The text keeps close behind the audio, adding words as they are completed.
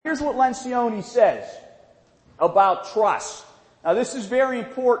Here's what Lencioni says about trust. Now this is very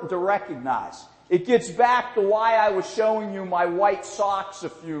important to recognize. It gets back to why I was showing you my white socks a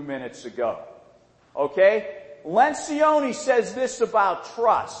few minutes ago. Okay? Lencioni says this about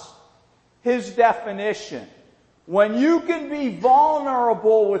trust. His definition. When you can be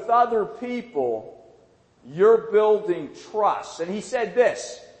vulnerable with other people, you're building trust. And he said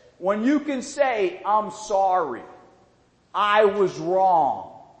this. When you can say, I'm sorry. I was wrong.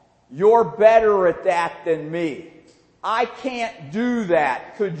 You're better at that than me. I can't do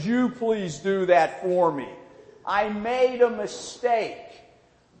that. Could you please do that for me? I made a mistake.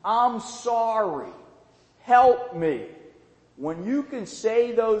 I'm sorry. Help me. When you can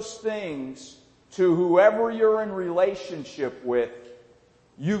say those things to whoever you're in relationship with,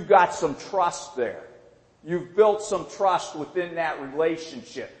 you've got some trust there. You've built some trust within that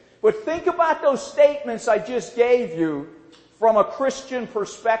relationship. But think about those statements I just gave you from a Christian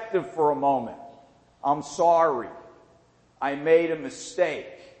perspective for a moment. I'm sorry. I made a mistake.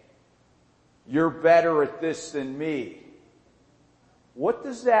 You're better at this than me. What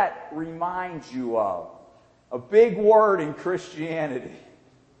does that remind you of? A big word in Christianity.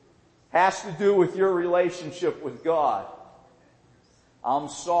 Has to do with your relationship with God. I'm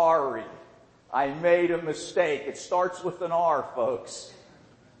sorry. I made a mistake. It starts with an R, folks.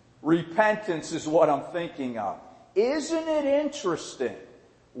 Repentance is what I'm thinking of. Isn't it interesting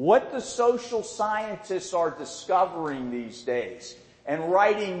what the social scientists are discovering these days and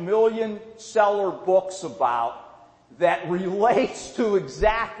writing million-seller books about that relates to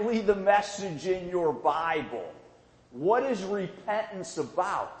exactly the message in your Bible? What is repentance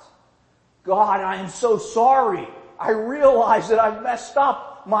about? God, I am so sorry. I realize that I've messed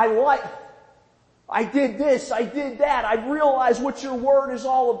up my life. I did this, I did that. I realize what your word is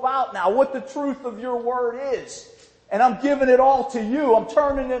all about now, what the truth of your word is. And I'm giving it all to you. I'm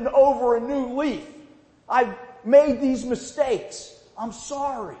turning it over a new leaf. I've made these mistakes. I'm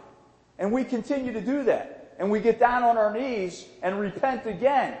sorry. And we continue to do that. And we get down on our knees and repent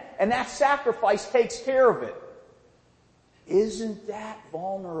again. And that sacrifice takes care of it. Isn't that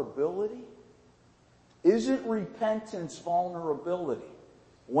vulnerability? Isn't repentance vulnerability?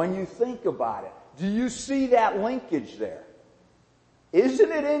 When you think about it, do you see that linkage there?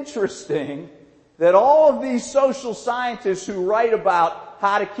 Isn't it interesting that all of these social scientists who write about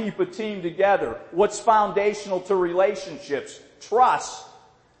how to keep a team together, what's foundational to relationships, trust,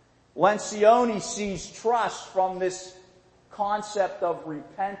 Lencioni sees trust from this concept of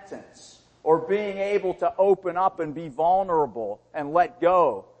repentance, or being able to open up and be vulnerable and let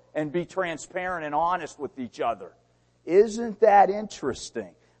go and be transparent and honest with each other. Isn't that interesting?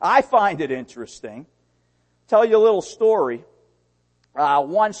 I find it interesting. Tell you a little story.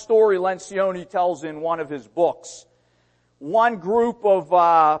 One story Lencioni tells in one of his books. One group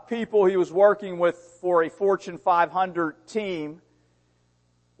of people he was working with for a Fortune 500 team,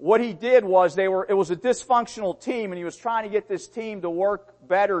 what he did was it was a dysfunctional team, and he was trying to get this team to work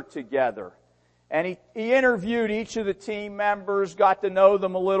better together. And he interviewed each of the team members, got to know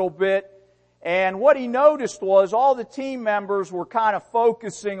them a little bit, and what he noticed was all the team members were kind of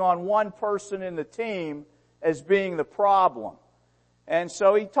focusing on one person in the team as being the problem. And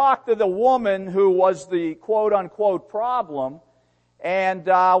so he talked to the woman who was the quote-unquote problem, and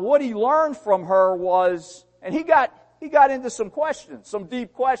what he learned from her was, and he got into some questions, some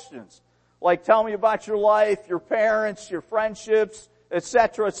deep questions, like tell me about your life, your parents, your friendships,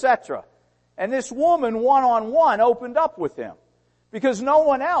 etc., etc. And this woman, one-on-one, opened up with him, because no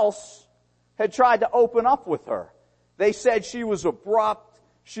one else had tried to open up with her. They said she was abrupt,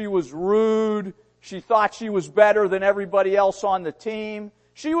 she was rude, she thought she was better than everybody else on the team.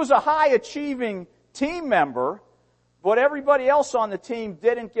 She was a high-achieving team member, but everybody else on the team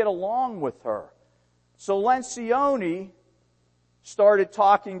didn't get along with her. So Lencioni started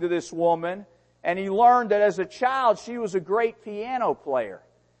talking to this woman, and he learned that as a child she was a great piano player.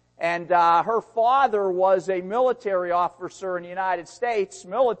 And her father was a military officer in the United States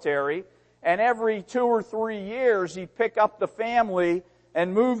military, and every 2 or 3 years he'd pick up the family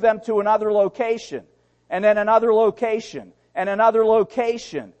and move them to another location, and then another location, and another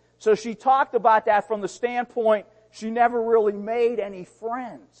location. So she talked about that from the standpoint she never really made any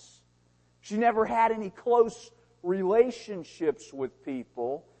friends. She never had any close relationships with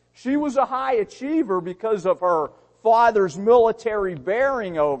people. She was a high achiever because of her father's military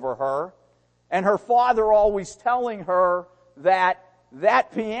bearing over her, and her father always telling her that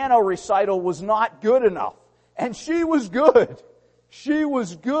piano recital was not good enough. And she was good. She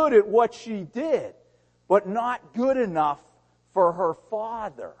was good at what she did, but not good enough for her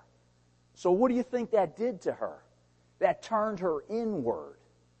father. So what do you think that did to her? That turned her inward.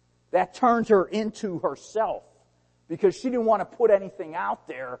 that turned her into herself because she didn't want to put anything out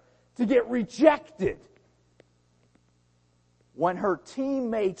there to get rejected. When her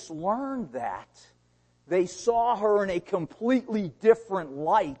teammates learned that, they saw her in a completely different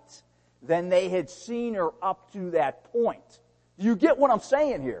light than they had seen her up to that point. Do you get what I'm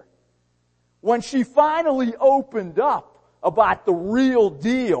saying here? When she finally opened up about the real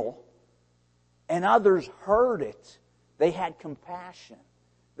deal and others heard it, they had compassion.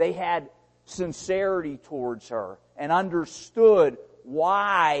 They had sincerity towards her and understood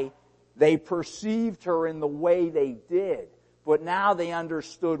why they perceived her in the way they did. But now they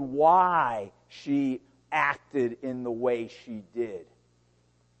understood why she acted in the way she did.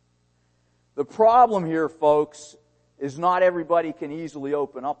 The problem here, folks, is not everybody can easily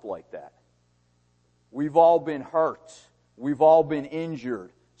open up like that. We've all been hurt. We've all been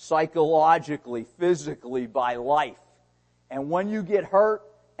injured psychologically, physically by life. And when you get hurt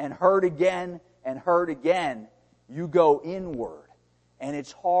and hurt again and hurt again, you go inward. And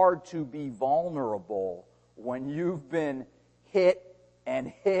it's hard to be vulnerable when you've been hit and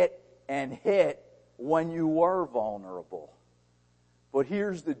hit and hit when you were vulnerable. But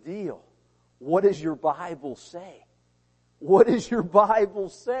here's the deal. What does your Bible say? What does your Bible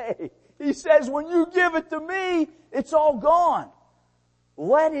say? He says, when you give it to me, it's all gone.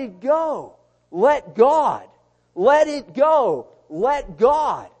 Let it go. Let God. Let it go. Let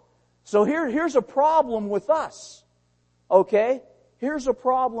God. So here's a problem with us. Okay? Here's a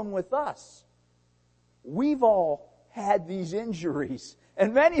problem with us. We've all had these injuries.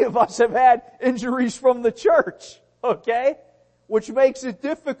 And many of us have had injuries from the church. Okay? Which makes it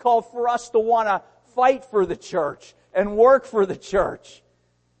difficult for us to want to fight for the church and work for the church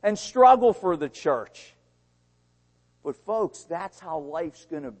and struggle for the church. But folks, that's how life's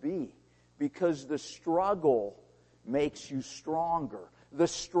going to be, because the struggle makes you stronger. The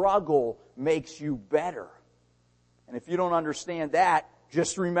struggle makes you better. And if you don't understand that,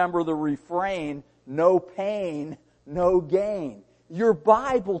 just remember the refrain, no pain, no gain. Your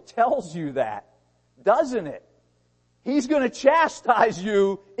Bible tells you that, doesn't it? He's going to chastise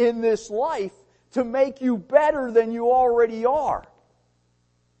you in this life to make you better than you already are.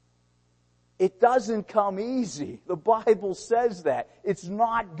 It doesn't come easy. The Bible says that. It's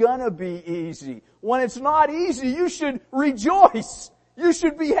not gonna be easy. When it's not easy, you should rejoice. You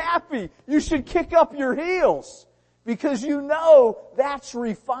should be happy. You should kick up your heels. Because you know that's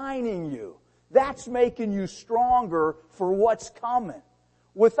refining you. That's making you stronger for what's coming.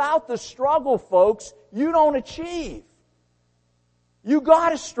 Without the struggle, folks, you don't achieve. You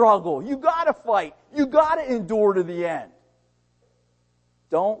gotta struggle. You gotta fight. You gotta endure to the end.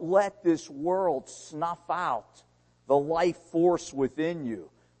 Don't let this world snuff out the life force within you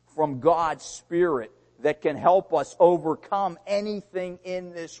from God's Spirit that can help us overcome anything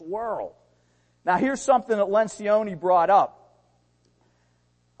in this world. Now here's something that Lencioni brought up.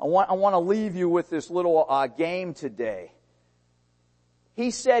 I want to leave you with this little game today.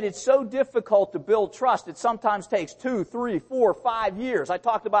 He said it's so difficult to build trust. It sometimes takes 2, 3, 4, 5 years. I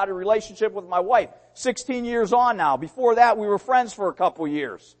talked about a relationship with my wife, 16 years on now. Before that, we were friends for a couple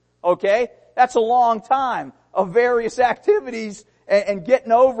years. Okay? That's a long time of various activities and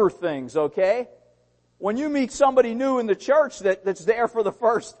getting over things, okay? When you meet somebody new in the church that's there for the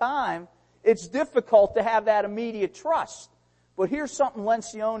first time, it's difficult to have that immediate trust. But here's something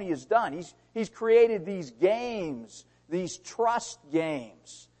Lencioni has done. He's created these games, these trust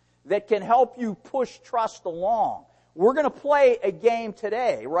games that can help you push trust along. We're going to play a game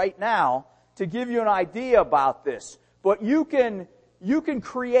today, right now, to give you an idea about this. But you can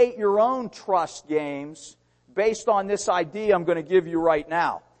create your own trust games based on this idea I'm going to give you right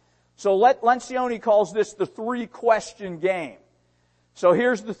now. So Lencioni calls this the 3-question game. So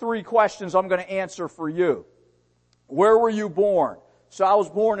here's the 3 questions I'm going to answer for you. Where were you born? So I was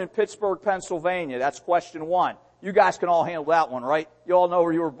born in Pittsburgh, Pennsylvania. That's question 1. You guys can all handle that one, right? You all know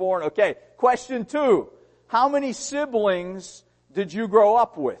where you were born? Okay. Question 2. How many siblings did you grow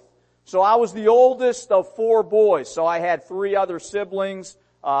up with? So I was the oldest of 4 boys. So I had 3 other siblings,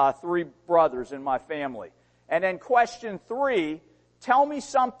 3 brothers in my family. And then question 3, tell me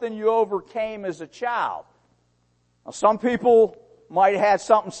something you overcame as a child. Now some people might have had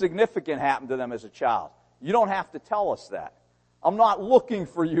something significant happen to them as a child. You don't have to tell us that. I'm not looking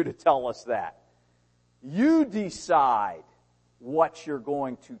for you to tell us that. You decide what you're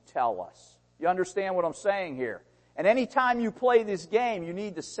going to tell us. You understand what I'm saying here? And anytime you play this game, you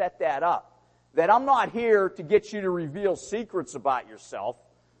need to set that up. That I'm not here to get you to reveal secrets about yourself.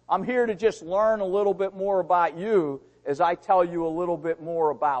 I'm here to just learn a little bit more about you as I tell you a little bit more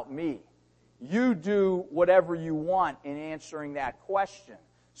about me. You do whatever you want in answering that question.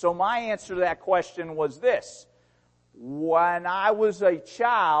 So my answer to that question was this. When I was a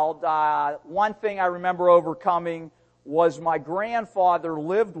child, one thing I remember overcoming was my grandfather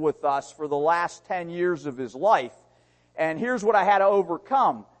lived with us for the last 10 years of his life. And here's what I had to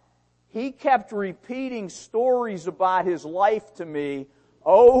overcome. He kept repeating stories about his life to me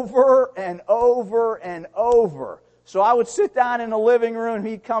over and over and over. So I would sit down in the living room,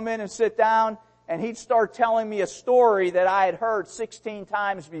 he'd come in and sit down, and he'd start telling me a story that I had heard 16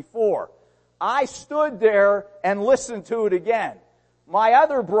 times before. I stood there and listened to it again. My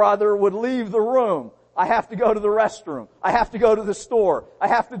other brother would leave the room. I have to go to the restroom. I have to go to the store. I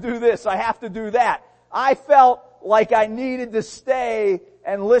have to do this. I have to do that. I felt like I needed to stay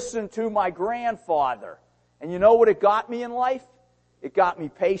and listen to my grandfather. And you know what it got me in life? It got me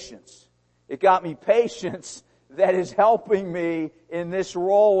patience. It got me patience that is helping me in this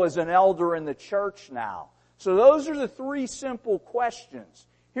role as an elder in the church now. So those are the three simple questions.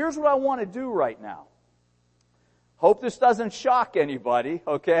 Here's what I want to do right now. Hope this doesn't shock anybody,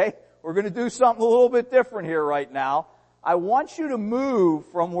 okay? We're going to do something a little bit different here right now. I want you to move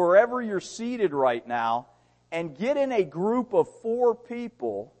from wherever you're seated right now and get in a group of four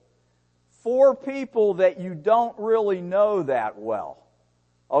people that you don't really know that well.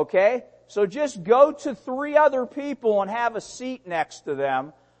 Okay? So just go to three other people and have a seat next to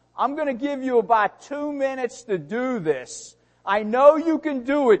them. I'm going to give you about 2 minutes to do this. I know you can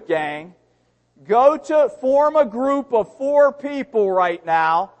do it, gang. Form a group of 4 people right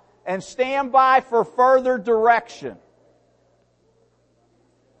now and stand by for further direction.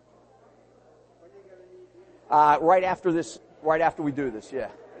 Right after we do this, yeah.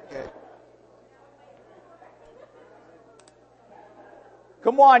 Okay.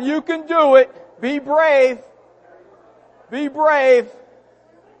 Come on, you can do it. Be brave. Be brave.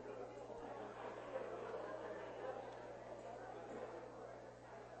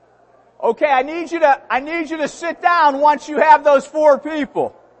 Okay, I need you to sit down once you have those 4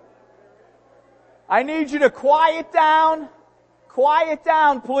 people. I need you to quiet down. Quiet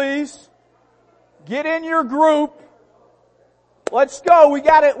down, please. Get in your group. Let's go. We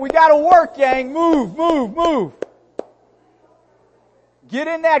gotta work, gang. Move. Get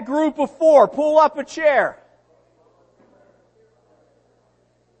in that group of 4. Pull up a chair.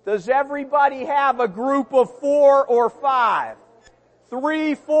 Does everybody have a group of 4 or 5?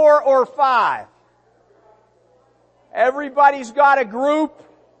 3, 4, or 5? Everybody's got a group?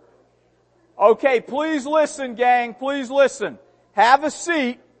 Okay, please listen, gang. Please listen. Have a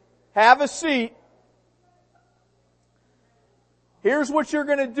seat. Have a seat. Here's what you're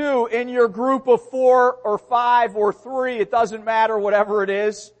going to do in your group of 4 or 5 or 3. It doesn't matter, whatever it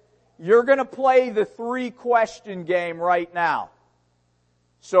is. You're going to play the 3-question game right now.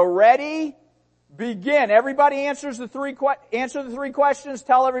 So ready? Begin. Everybody answers answer the 3 questions.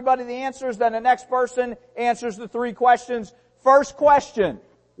 Tell everybody the answers. Then the next person answers the 3 questions. First question.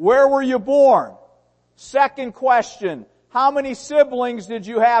 Where were you born? Second question. How many siblings did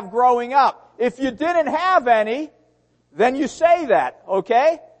you have growing up? If you didn't have any, then you say that,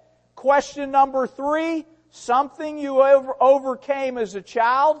 okay? Question number 3, something you overcame as a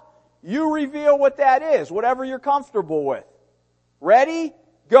child, you reveal what that is, whatever you're comfortable with. Ready?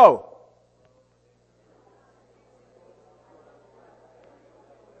 Go.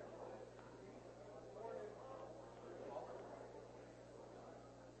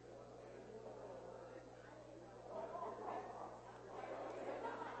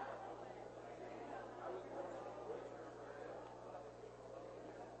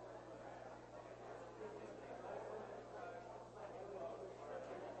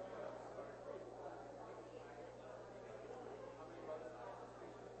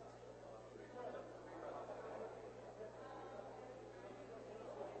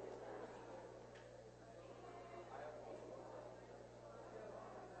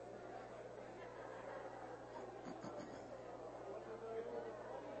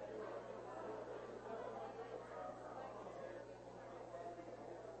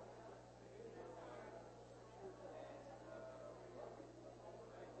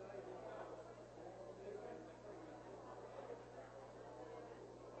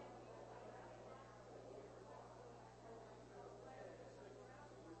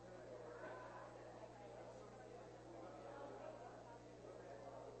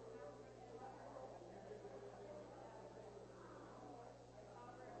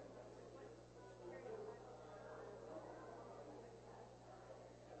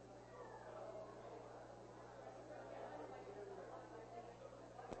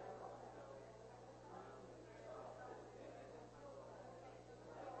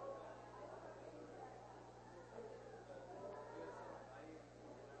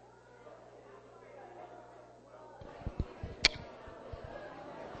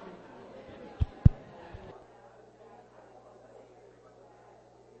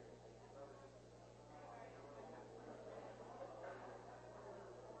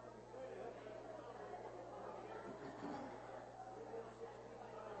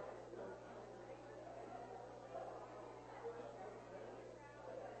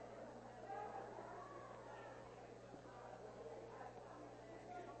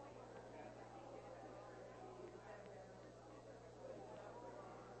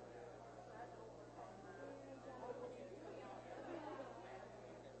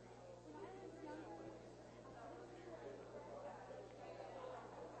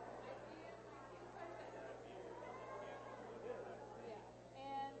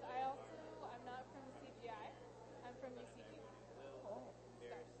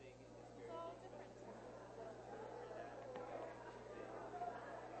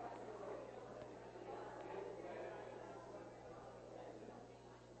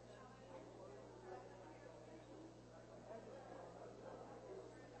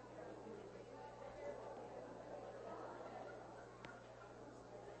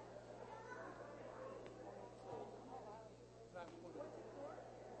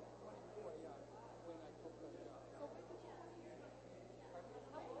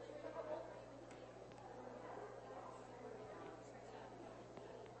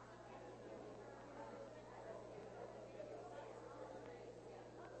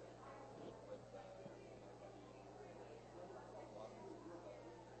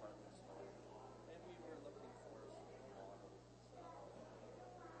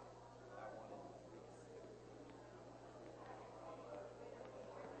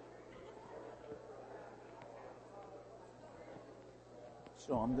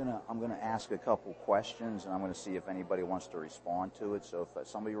 So I'm gonna ask a couple questions, and I'm gonna see if anybody wants to respond to it. So if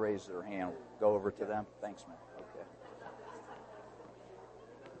somebody raises their hand, go over to them. Thanks, man. Okay.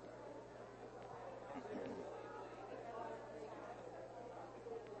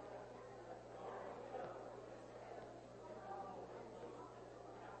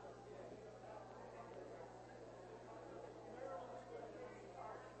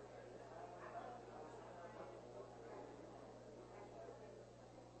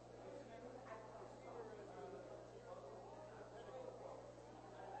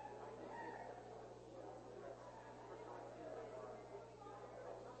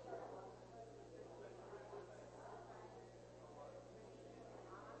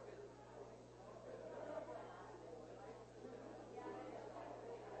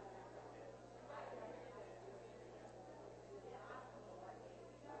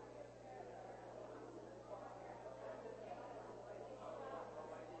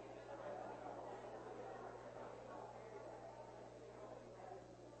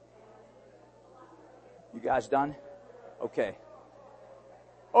 You guys done? Okay.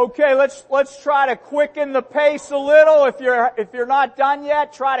 Okay, let's try to quicken the pace a little. If you're not done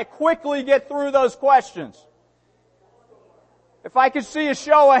yet, try to quickly get through those questions. If I could see a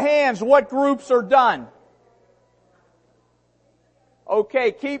show of hands, what groups are done?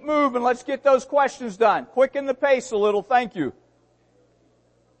 Okay, keep moving. Let's get those questions done. Quicken the pace a little. Thank you.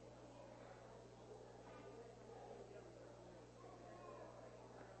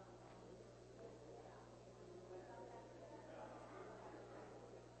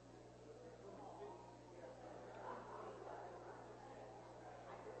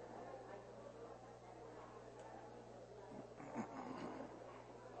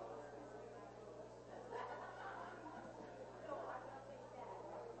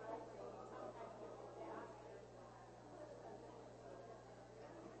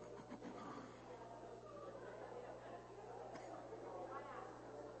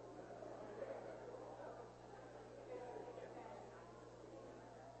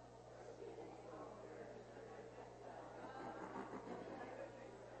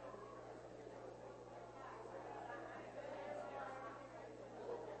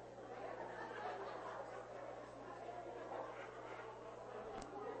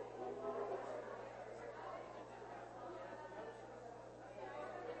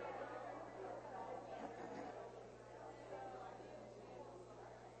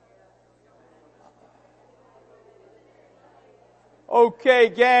 Okay,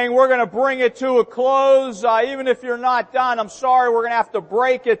 gang, we're going to bring it to a close. Even if you're not done, I'm sorry, we're going to have to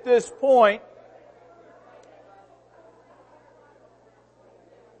break at this point.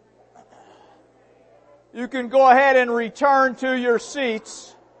 You can go ahead and return to your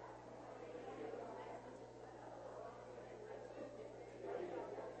seats.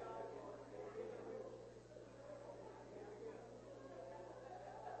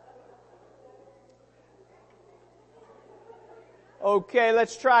 Okay,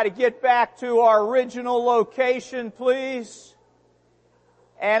 let's try to get back to our original location, please.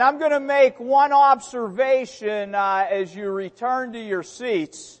 And I'm going to make one observation as you return to your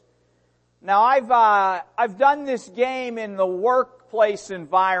seats. Now, I've done this game in the workplace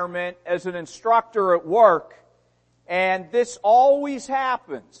environment as an instructor at work, and this always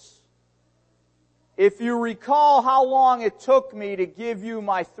happens. If you recall how long it took me to give you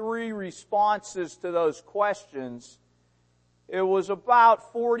my 3 responses to those questions, it was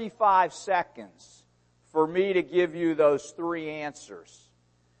about 45 seconds for me to give you those 3 answers.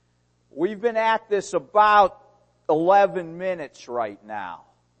 We've been at this about 11 minutes right now.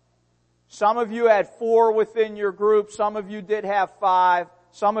 Some of you had 4 within your group. Some of you did have 5.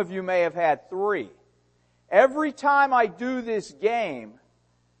 Some of you may have had 3. Every time I do this game,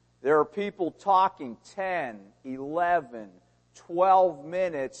 there are people talking 10, 11, 12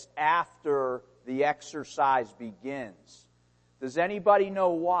 minutes after the exercise begins. Does anybody know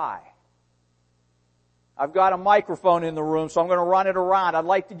why? I've got a microphone in the room, so I'm going to run it around. I'd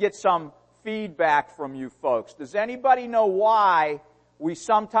like to get some feedback from you folks. Does anybody know why we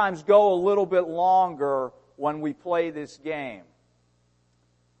sometimes go a little bit longer when we play this game?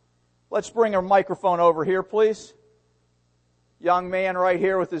 Let's bring our microphone over here, please. Young man right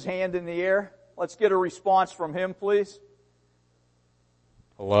here with his hand in the air. Let's get a response from him, please.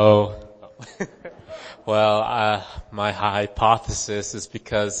 Hello. Well, my hypothesis is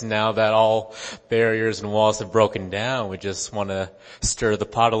because now that all barriers and walls have broken down, we just want to stir the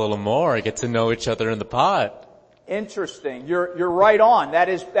pot a little more, get to know each other in the pot. Interesting. You're right on. That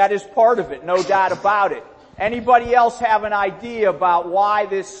is part of it, no doubt about it. Anybody else have an idea about why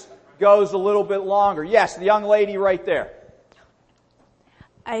this goes a little bit longer? Yes, the young lady right there.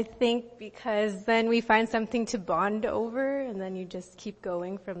 I think because then we find something to bond over, and then you just keep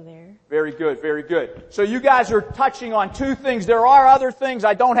going from there. Very good, very good. So you guys are touching on two things. There are other things.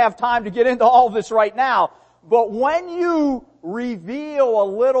 I don't have time to get into all of this right now. But when you reveal a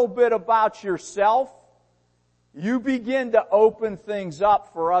little bit about yourself, you begin to open things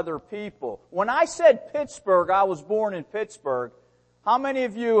up for other people. When I said Pittsburgh, I was born in Pittsburgh. How many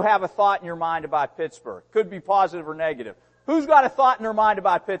of you have a thought in your mind about Pittsburgh? Could be positive or negative. Who's got a thought in their mind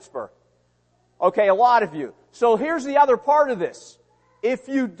about Pittsburgh? Okay, a lot of you. So here's the other part of this. If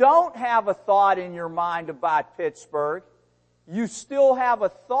you don't have a thought in your mind about Pittsburgh, you still have a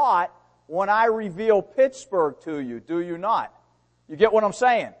thought when I reveal Pittsburgh to you, do you not? You get what I'm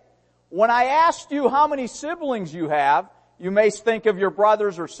saying? When I asked you how many siblings you have, you may think of your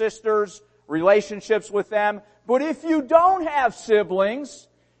brothers or sisters, relationships with them. But if you don't have siblings,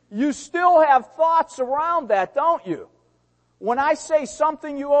 you still have thoughts around that, don't you? When I say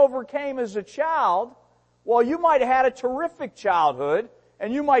something you overcame as a child, well, you might have had a terrific childhood,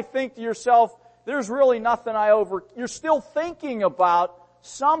 and you might think to yourself, there's really nothing you're still thinking about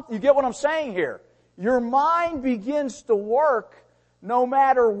something. You get what I'm saying here? Your mind begins to work no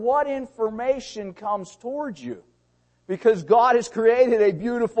matter what information comes towards you. Because God has created a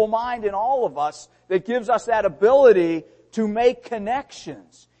beautiful mind in all of us that gives us that ability to make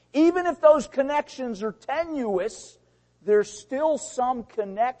connections. Even if those connections are tenuous, there's still some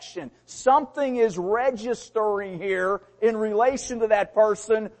connection. Something is registering here in relation to that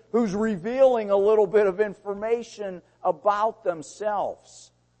person who's revealing a little bit of information about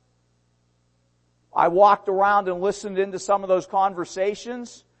themselves. I walked around and listened into some of those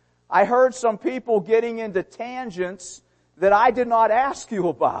conversations. I heard some people getting into tangents that I did not ask you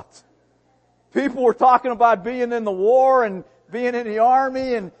about. People were talking about being in the war and being in the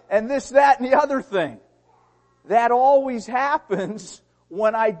army and this, that, and the other thing. That always happens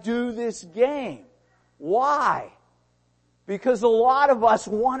when I do this game. Why? Because a lot of us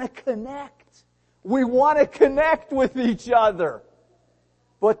want to connect. We want to connect with each other.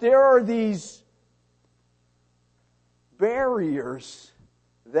 But there are these barriers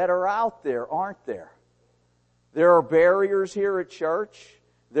that are out there, aren't there? There are barriers here at church.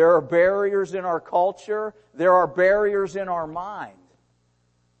 There are barriers in our culture. There are barriers in our mind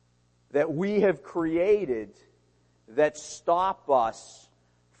that we have created that stop us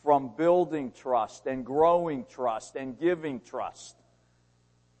from building trust and growing trust and giving trust.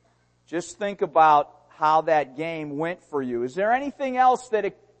 Just think about how that game went for you. Is there anything else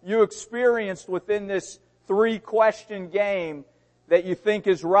that you experienced within this 3-question game that you think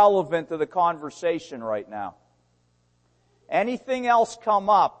is relevant to the conversation right now? Anything else come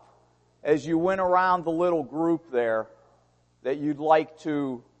up as you went around the little group there that you'd like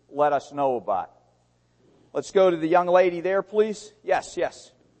to let us know about? Let's go to the young lady there, please. Yes.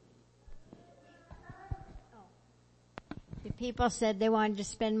 The people said they wanted to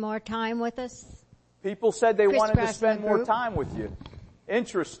spend more time with us. People said they wanted to spend more group. time with you.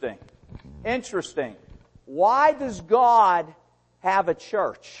 Interesting. Why does God have a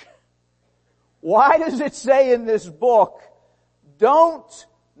church? Why does it say in this book, don't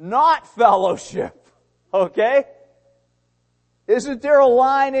not fellowship? Okay? Isn't there a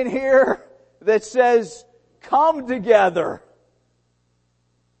line in here that says, come together?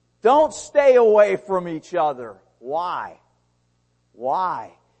 Don't stay away from each other. Why?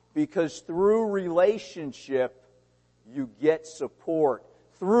 Because through relationship, you get support.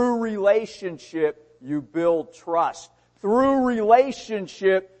 Through relationship, you build trust. Through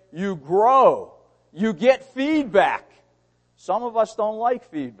relationship, you grow. You get feedback. Some of us don't like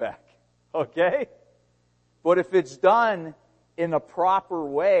feedback, okay? But if it's done in a proper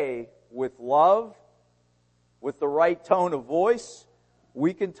way, with love, with the right tone of voice,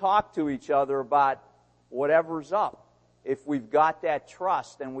 we can talk to each other about whatever's up. If we've got that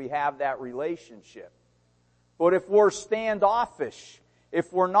trust and we have that relationship. But if we're standoffish,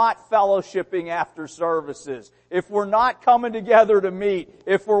 if we're not fellowshipping after services, if we're not coming together to meet,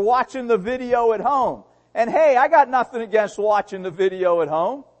 if we're watching the video at home, and hey, I got nothing against watching the video at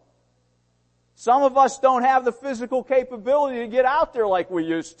home. Some of us don't have the physical capability to get out there like we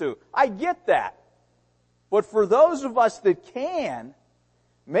used to. I get that. But for those of us that can,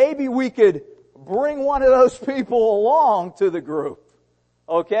 maybe we could bring one of those people along to the group.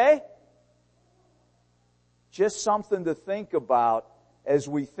 Okay? Just something to think about as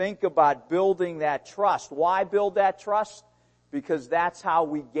we think about building that trust. Why build that trust? Because that's how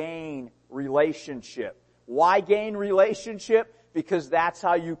we gain relationship. Why gain relationship? Because that's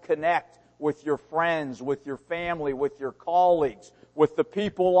how you connect with your friends, with your family, with your colleagues, with the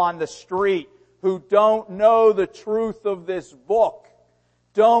people on the street who don't know the truth of this book.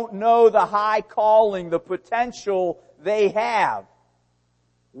 don't know the high calling, the potential they have.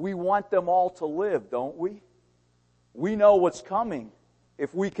 We want them all to live, don't we? We know what's coming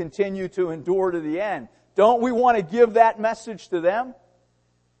if we continue to endure to the end. Don't we want to give that message to them?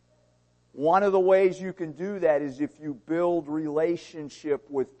 One of the ways you can do that is if you build relationship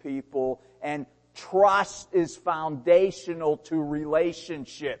with people, and trust is foundational to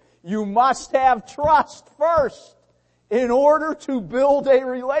relationship. You must have trust first in order to build a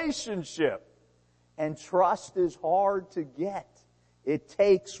relationship. And trust is hard to get. It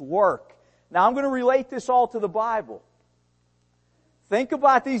takes work. Now I'm going to relate this all to the Bible. Think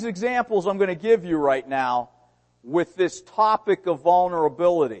about these examples I'm going to give you right now with this topic of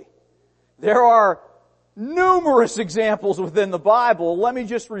vulnerability. There are numerous examples within the Bible. Let me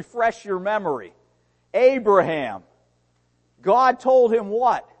just refresh your memory. Abraham. God told him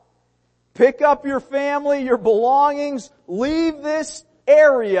what? Pick up your family, your belongings, leave this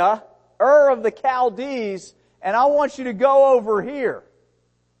area, Ur of the Chaldees, and I want you to go over here.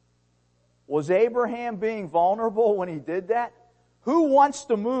 Was Abraham being vulnerable when he did that? Who wants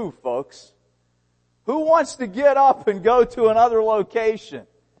to move, folks? Who wants to get up and go to another location?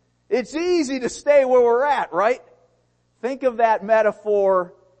 It's easy to stay where we're at, right? Think of that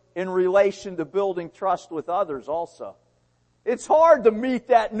metaphor in relation to building trust with others also. It's hard to meet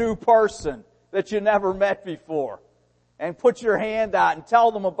that new person that you never met before and put your hand out and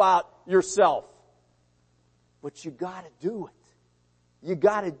tell them about yourself. But you gotta do it. You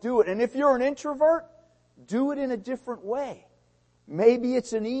gotta do it. And if you're an introvert, do it in a different way. Maybe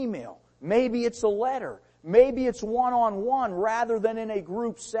it's an email. Maybe it's a letter. Maybe it's one-on-one rather than in a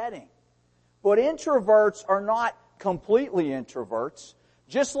group setting. But introverts are not completely introverts,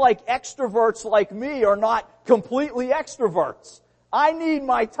 just like extroverts like me are not completely extroverts. I need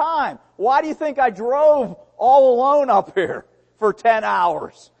my time. Why do you think I drove all alone up here for 10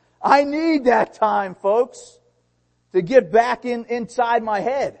 hours? I need that time, folks, to get back inside my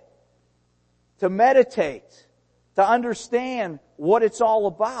head, to meditate, to understand what it's all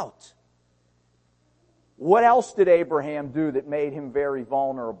about. What else did Abraham do that made him very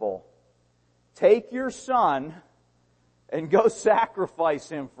vulnerable? Take your son and go sacrifice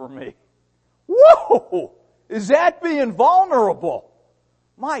him for me. Whoa! Is that being vulnerable?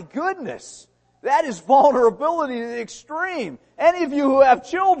 My goodness. That is vulnerability to the extreme. Any of you who have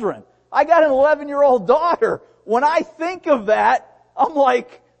children, I got an 11-year-old daughter. When I think of that, I'm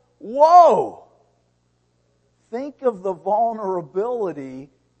like, whoa. Think of the vulnerability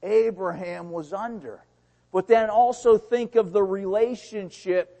Abraham was under. But then also think of the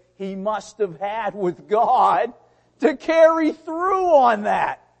relationship he must have had with God to carry through on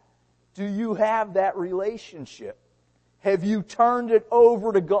that. Do you have that relationship? Have you turned it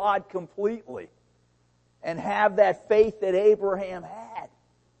over to God completely and have that faith that Abraham had?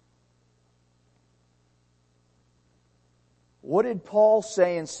 What did Paul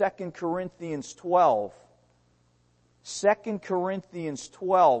say in 2 Corinthians 12? 2 Corinthians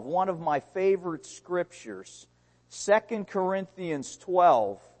 12, one of my favorite scriptures. 2 Corinthians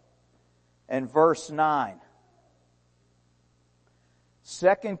 12 and verse 9.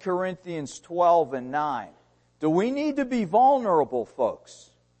 2 Corinthians 12 and 9. Do we need to be vulnerable,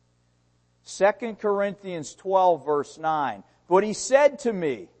 folks? 2 Corinthians 12 verse 9. But he said to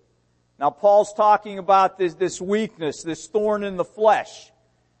me, now Paul's talking about this weakness, this thorn in the flesh.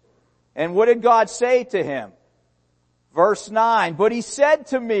 And what did God say to him? Verse 9, but he said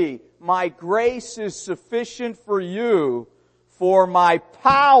to me, my grace is sufficient for you, for my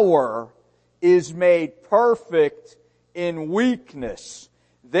power is made perfect in weakness.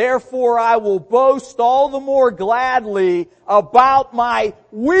 Therefore I will boast all the more gladly about my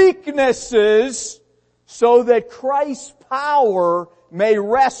weaknesses, so that Christ's power may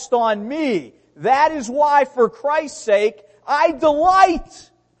rest on me. That is why, for Christ's sake, I delight.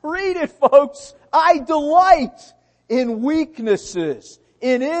 Read it, folks. I delight in weaknesses,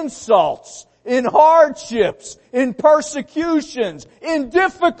 in insults, in hardships, in persecutions, in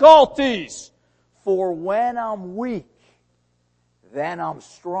difficulties. For when I'm weak, then I'm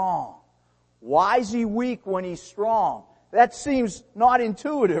strong. Why is he weak when he's strong? That seems not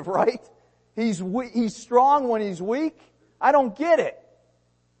intuitive, right? He's strong when he's weak? I don't get it.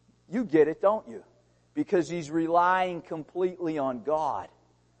 You get it, don't you? Because he's relying completely on God.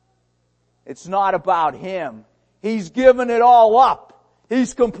 It's not about him. He's given it all up.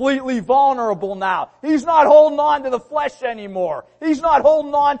 He's completely vulnerable now. He's not holding on to the flesh anymore. He's not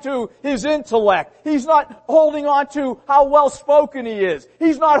holding on to his intellect. He's not holding on to how well spoken he is.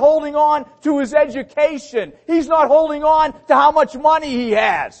 He's not holding on to his education. He's not holding on to how much money he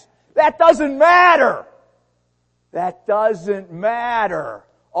has. That doesn't matter. That doesn't matter.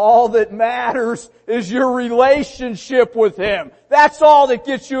 All that matters is your relationship with Him. That's all that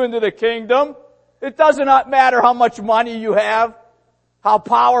gets you into the kingdom. It does not matter how much money you have, how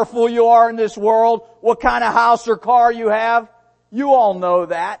powerful you are in this world, what kind of house or car you have. You all know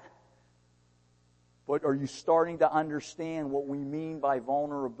that. But are you starting to understand what we mean by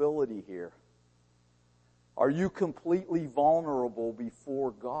vulnerability here? Are you completely vulnerable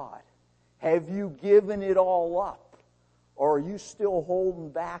before God? Have you given it all up? Or are you still holding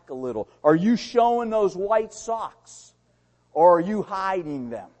back a little? Are you showing those white socks? Or are you hiding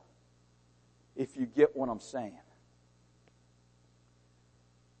them? If you get what I'm saying.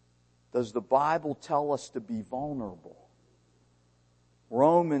 Does the Bible tell us to be vulnerable?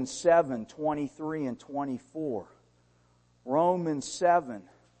 Romans 7:23 and 24. Romans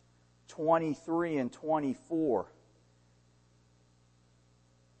 7:23 and 24.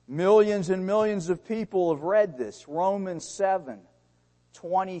 Millions and millions of people have read this. Romans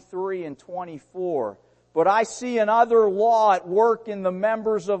 7:23 and 24. But I see another law at work in the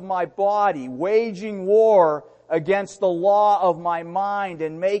members of my body, waging war against the law of my mind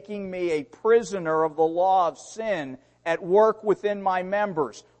and making me a prisoner of the law of sin at work within my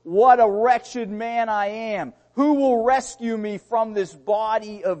members. What a wretched man I am. Who will rescue me from this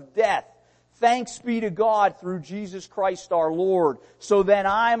body of death? Thanks be to God through Jesus Christ our Lord. So then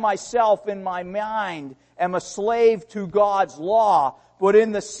I myself in my mind am a slave to God's law, but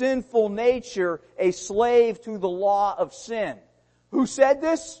in the sinful nature a slave to the law of sin. Who said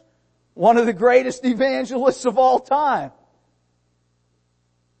this? One of the greatest evangelists of all time.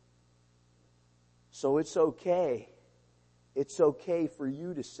 So it's okay. It's okay for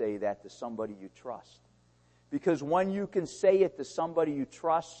you to say that to somebody you trust. Because when you can say it to somebody you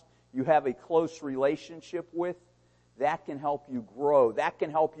trust, you have a close relationship with, that can help you grow. That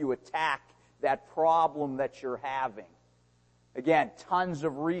can help you attack that problem that you're having. Again, tons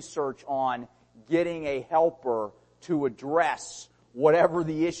of research on getting a helper to address whatever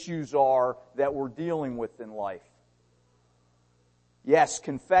the issues are that we're dealing with in life. Yes,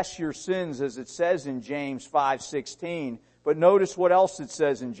 confess your sins as it says in James 5:16, but notice what else it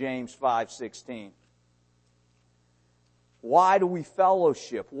says in James 5:16. Why do we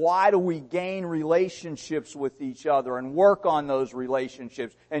fellowship? Why do we gain relationships with each other and work on those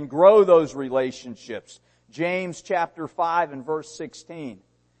relationships and grow those relationships? James chapter 5 and verse 16.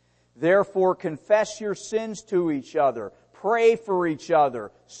 Therefore confess your sins to each other. Pray for each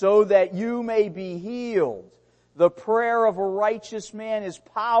other so that you may be healed. The prayer of a righteous man is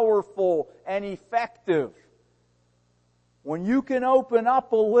powerful and effective. When you can open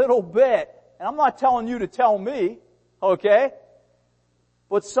up a little bit, and I'm not telling you to tell me, okay?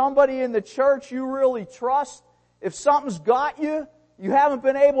 But somebody in the church you really trust, if something's got you, you haven't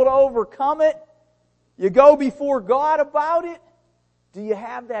been able to overcome it, you go before God about it, do you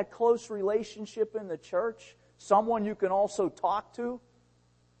have that close relationship in the church? Someone you can also talk to?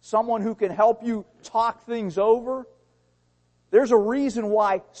 Someone who can help you talk things over? There's a reason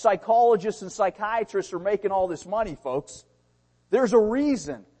why psychologists and psychiatrists are making all this money, folks. There's a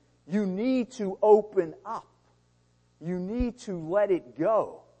reason. You need to open up. You need to let it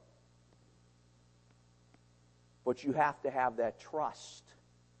go. But you have to have that trust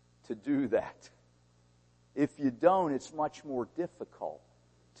to do that. If you don't, it's much more difficult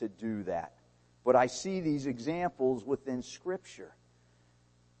to do that. But I see these examples within Scripture.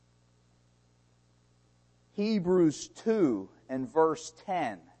 Hebrews 2 and verse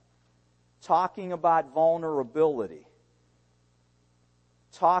 10, talking about vulnerability.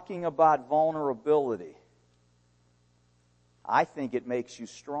 Talking about vulnerability. I think it makes you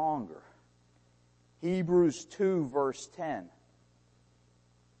stronger. Hebrews 2 verse 10.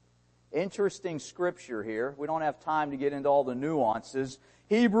 Interesting scripture here. We don't have time to get into all the nuances.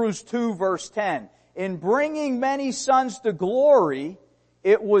 Hebrews 2 verse 10. In bringing many sons to glory,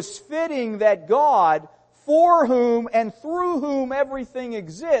 it was fitting that God, for whom and through whom everything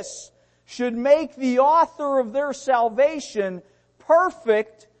exists, should make the author of their salvation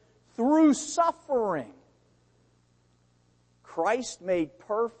perfect through suffering. Christ made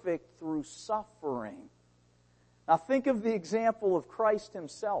perfect through suffering. Now think of the example of Christ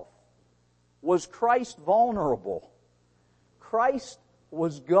Himself. Was Christ vulnerable? Christ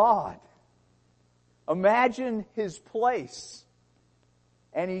was God. Imagine His place.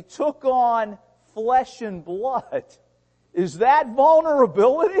 And He took on flesh and blood. Is that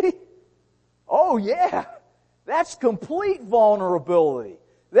vulnerability? Oh yeah. That's complete vulnerability.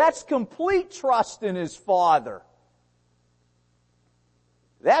 That's complete trust in His Father.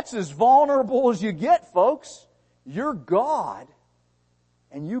 That's as vulnerable as you get, folks. You're God,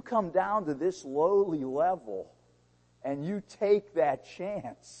 and you come down to this lowly level and you take that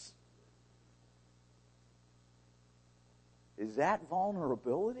chance. Is that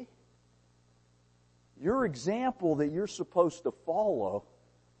vulnerability? Your example that you're supposed to follow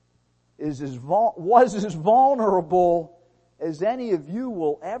was as vulnerable as any of you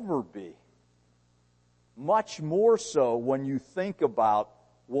will ever be. Much more so when you think about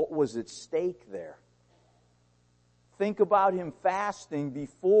what was at stake there. Think about him fasting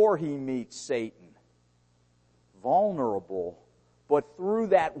before he meets Satan. Vulnerable, but through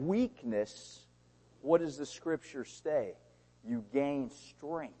that weakness, what does the Scripture say? You gain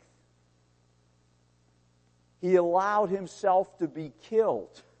strength. He allowed himself to be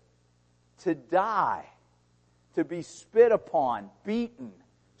killed, to die, to be spit upon, beaten,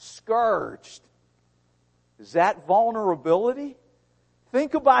 scourged. Is that vulnerability?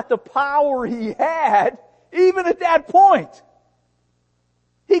 Think about the power he had even at that point.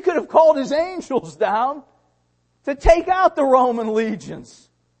 He could have called his angels down to take out the Roman legions.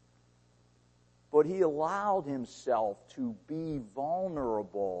 But he allowed himself to be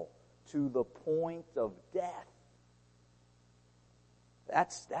vulnerable to the point of death.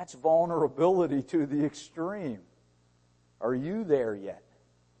 That's vulnerability to the extreme. Are you there yet?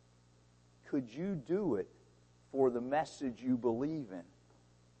 Could you do it for the message you believe in?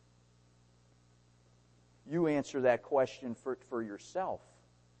 You answer that question for yourself.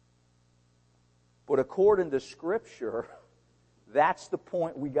 But according to Scripture, that's the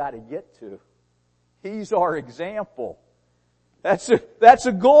point we got to get to. He's our example. That's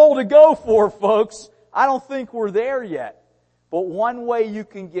a goal to go for, folks. I don't think we're there yet. But one way you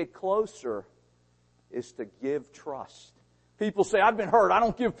can get closer is to give trust. People say, I've been hurt. I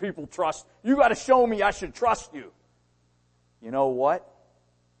don't give people trust. You got to show me I should trust you. You know what?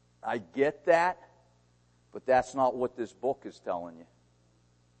 I get that, but that's not what this book is telling you.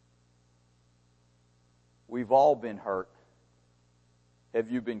 We've all been hurt. Have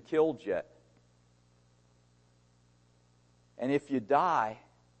you been killed yet? And if you die,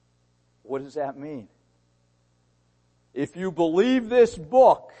 what does that mean? If you believe this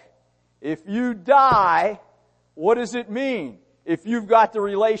book, if you die, what does it mean? If you've got the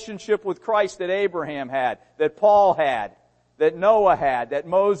relationship with Christ that Abraham had, that Paul had, that Noah had, that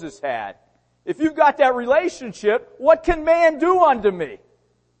Moses had. If you've got that relationship, what can man do unto me?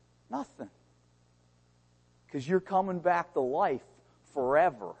 Nothing. Because you're coming back to life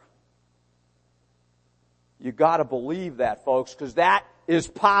forever. You got to believe that, folks, because that is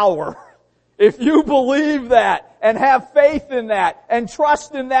power. If you believe that and have faith in that and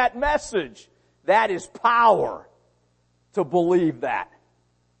trust in that message, that is power to believe that.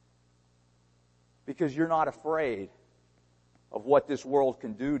 Because you're not afraid of what this world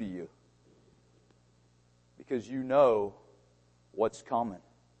can do to you. Because you know what's coming.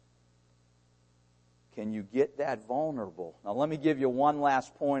 Can you get that vulnerable? Now let me give you one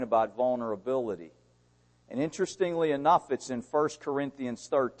last point about vulnerability. And interestingly enough, it's in 1 Corinthians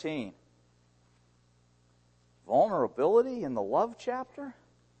 13. Vulnerability in the love chapter?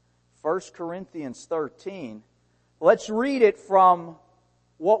 1 Corinthians 13. Let's read it from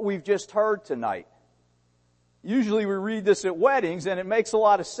what we've just heard tonight. Usually we read this at weddings and it makes a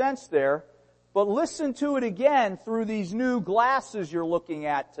lot of sense there. But listen to it again through these new glasses you're looking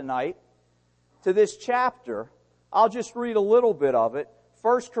at tonight to this chapter. I'll just read a little bit of it.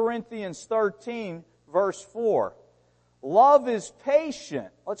 1 Corinthians 13, verse 4. Love is patient.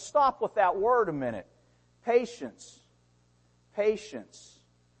 Let's stop with that word a minute. Patience. Patience.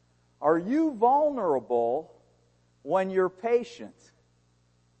 Are you vulnerable when you're patient?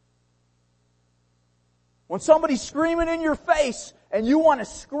 When somebody's screaming in your face and you want to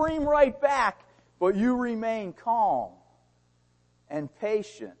scream right back, but you remain calm and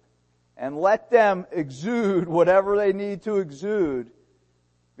patient and let them exude whatever they need to exude.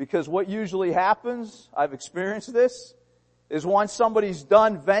 Because what usually happens, I've experienced this, is once somebody's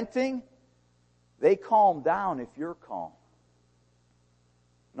done venting, they calm down if you're calm.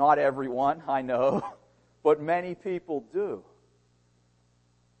 Not everyone, I know, but many people do.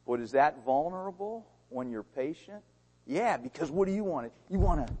 But is that vulnerable when you're patient? Yeah, because what do you want? You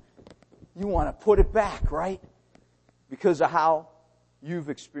want to put it back, right? Because of how you've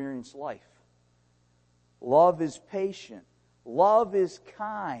experienced life. Love is patient. Love is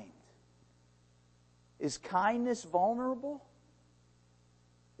kind. Is kindness vulnerable?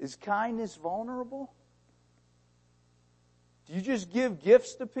 Is kindness vulnerable? Do you just give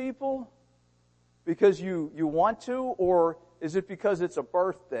gifts to people because you want to? Or is it because it's a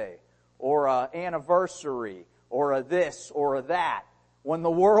birthday or an anniversary or a this or a that? When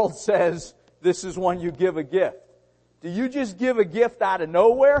the world says this is when you give a gift. Do you just give a gift out of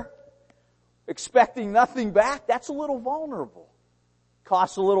nowhere? expecting nothing back, that's a little vulnerable.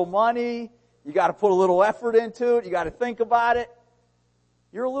 Costs a little money. You got to put a little effort into it. You got to think about it.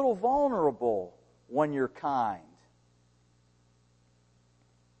 You're a little vulnerable when you're kind.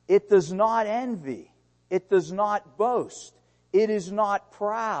 It does not envy. It does not boast. It is not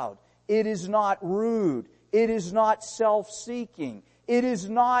proud. It is not rude. It is not self-seeking. It is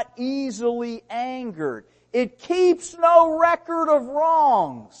not easily angered. It keeps no record of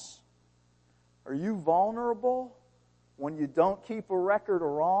wrongs. Are you vulnerable when you don't keep a record of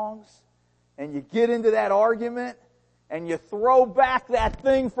wrongs and you get into that argument and you throw back that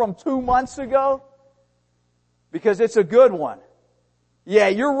thing from 2 months ago? Because it's a good one. Yeah,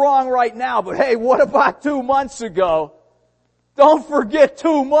 you're wrong right now, but hey, what about 2 months ago? Don't forget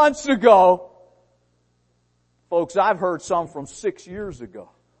 2 months ago. Folks, I've heard some from 6 years ago.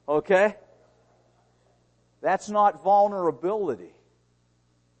 Okay? That's not vulnerability.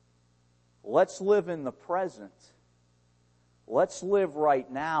 Let's live in the present. Let's live right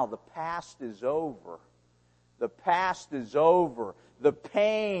now. The past is over. The past is over. The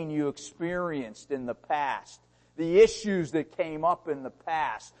pain you experienced in the past. The issues that came up in the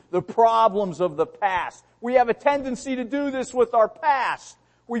past. The problems of the past. We have a tendency to do this with our past.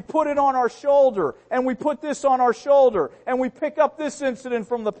 We put it on our shoulder, and we put this on our shoulder, and we pick up this incident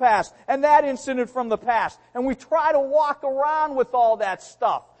from the past, and that incident from the past, and we try to walk around with all that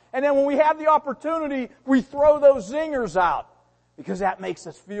stuff. And then when we have the opportunity, we throw those zingers out, because that makes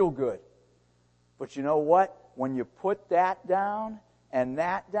us feel good. But you know what? When you put that down, and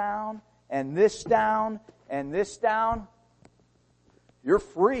that down, and this down, and this down, you're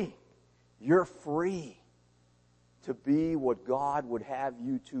free. You're free to be what God would have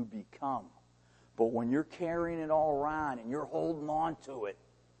you to become. But when you're carrying it all around and you're holding on to it,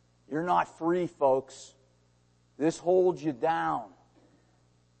 you're not free, folks. This holds you down.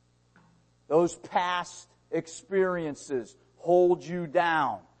 Those past experiences hold you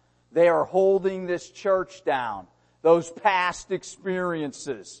down. They are holding this church down. Those past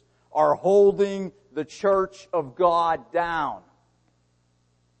experiences are holding the church of God down.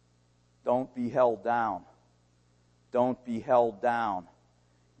 Don't be held down. Don't be held down.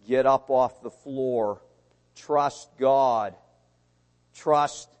 Get up off the floor. Trust God.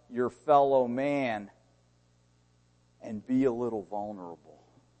 Trust your fellow man. And be a little vulnerable.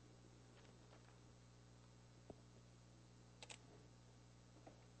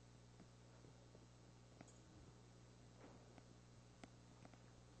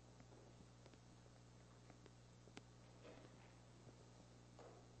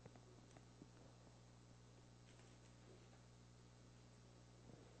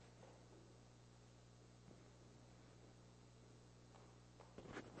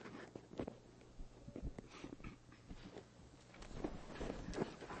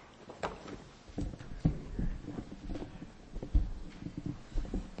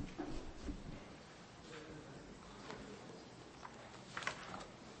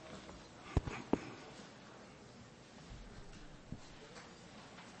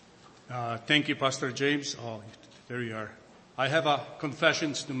 Thank you, Pastor James. Oh, there you are. I have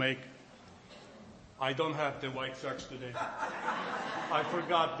confessions to make. I don't have the white shirts today. I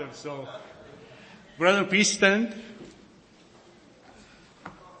forgot them, so. Brother, please stand.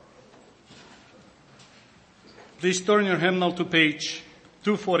 Please turn your hymnal to page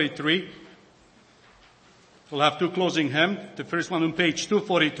 243. We'll have two closing hymns. The first one on page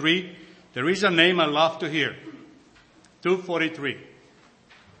 243. There is a name I love to hear. 243.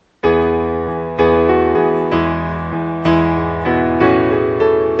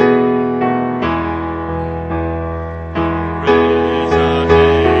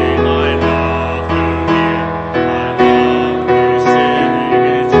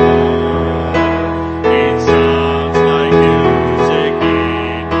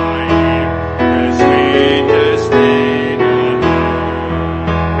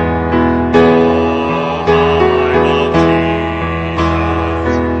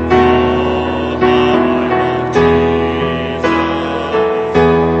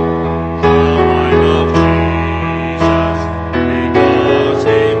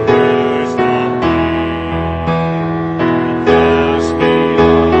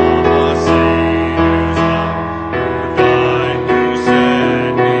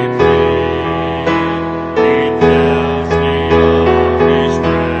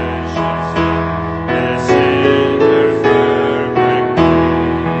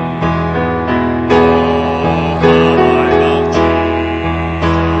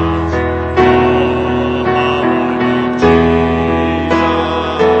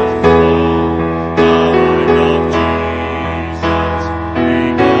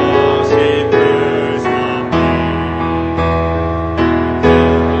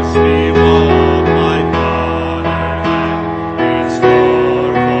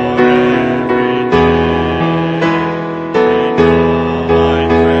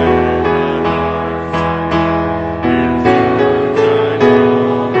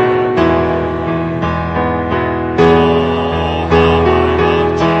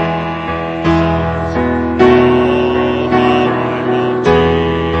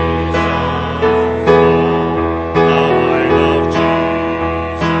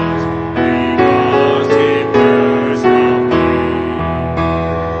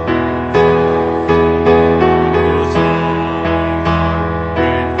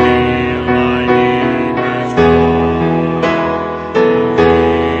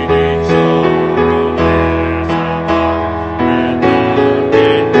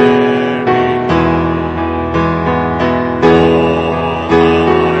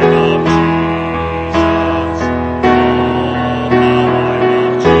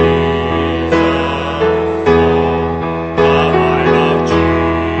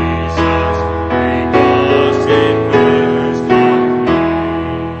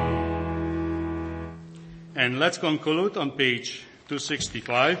 let's conclude on page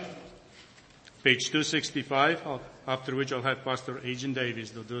 265. Page 265, after which I'll have Pastor Agent Davis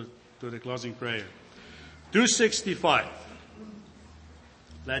to do the closing prayer. 265.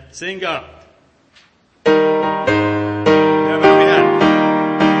 Let's sing up.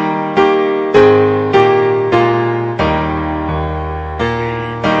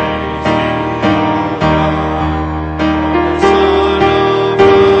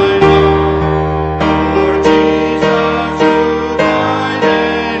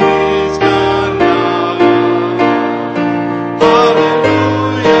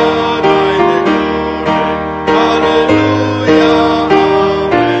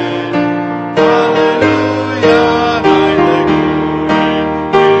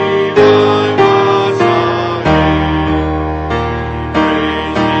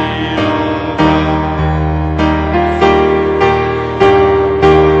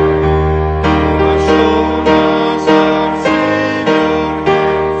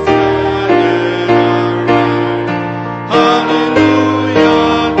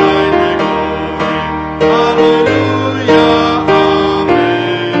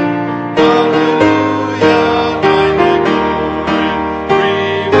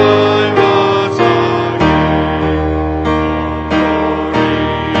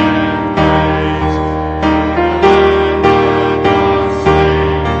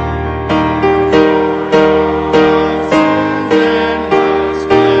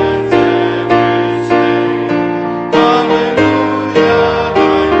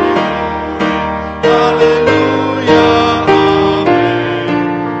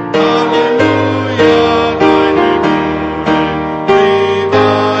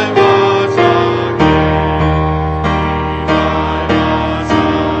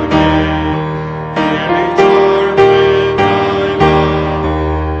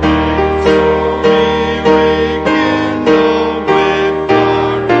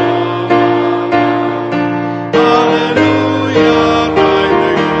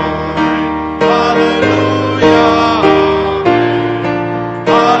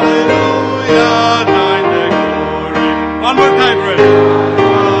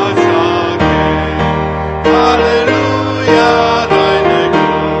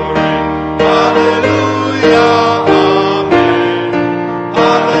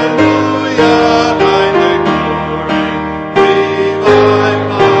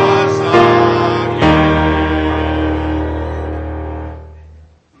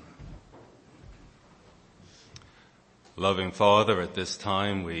 Loving Father, at this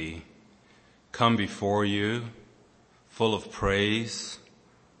time we come before you full of praise.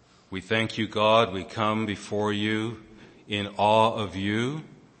 We thank you, God. We come before you in awe of you,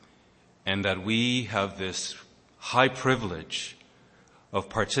 and that we have this high privilege of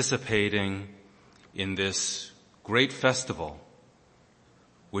participating in this great festival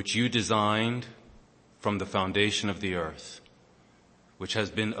which you designed from the foundation of the earth, which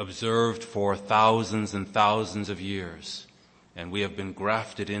has been observed for thousands and thousands of years, and we have been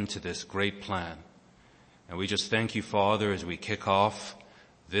grafted into this great plan. And we just thank you, Father, as we kick off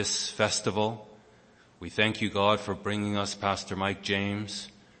this festival. We thank you, God, for bringing us Pastor Mike James.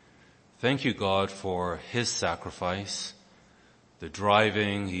 Thank you, God, for his sacrifice, the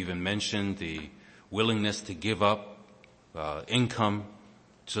driving. He even mentioned the willingness to give up income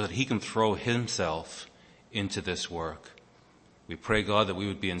so that he can throw himself into this work. We pray, God, that we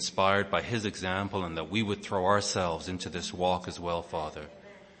would be inspired by his example and that we would throw ourselves into this walk as well, Father.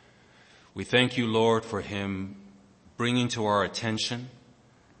 We thank you, Lord, for him bringing to our attention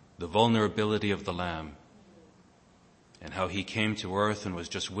the vulnerability of the Lamb and how he came to earth and was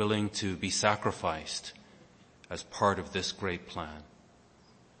just willing to be sacrificed as part of this great plan.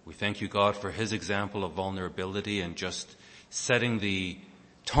 We thank you, God, for his example of vulnerability and just setting the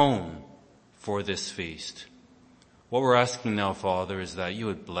tone for this feast. What we're asking now, Father, is that you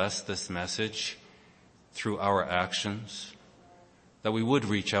would bless this message through our actions, that we would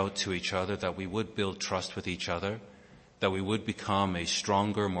reach out to each other, that we would build trust with each other, that we would become a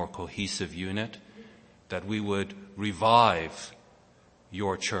stronger, more cohesive unit, that we would revive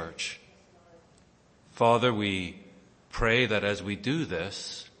your church. Father, we pray that as we do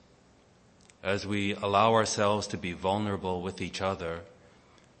this, as we allow ourselves to be vulnerable with each other,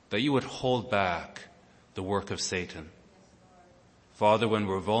 that you would hold back the work of Satan. Father, when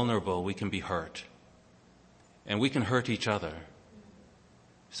we're vulnerable, we can be hurt. And we can hurt each other.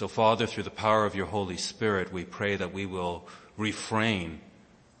 So, Father, through the power of your Holy Spirit, we pray that we will refrain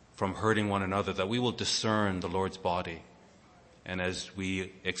from hurting one another, that we will discern the Lord's body. And as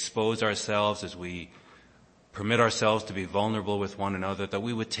we expose ourselves, as we permit ourselves to be vulnerable with one another, that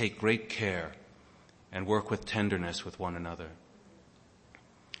we would take great care and work with tenderness with one another.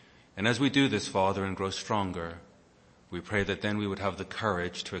 And as we do this, Father, and grow stronger, we pray that then we would have the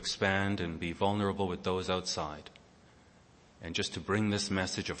courage to expand and be vulnerable with those outside, and just to bring this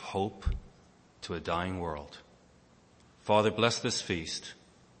message of hope to a dying world. Father, bless this feast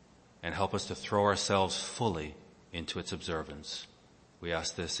and help us to throw ourselves fully into its observance. We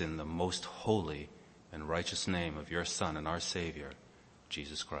ask this in the most holy and righteous name of your Son and our Savior,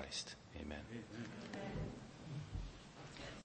 Jesus Christ. Amen. Amen.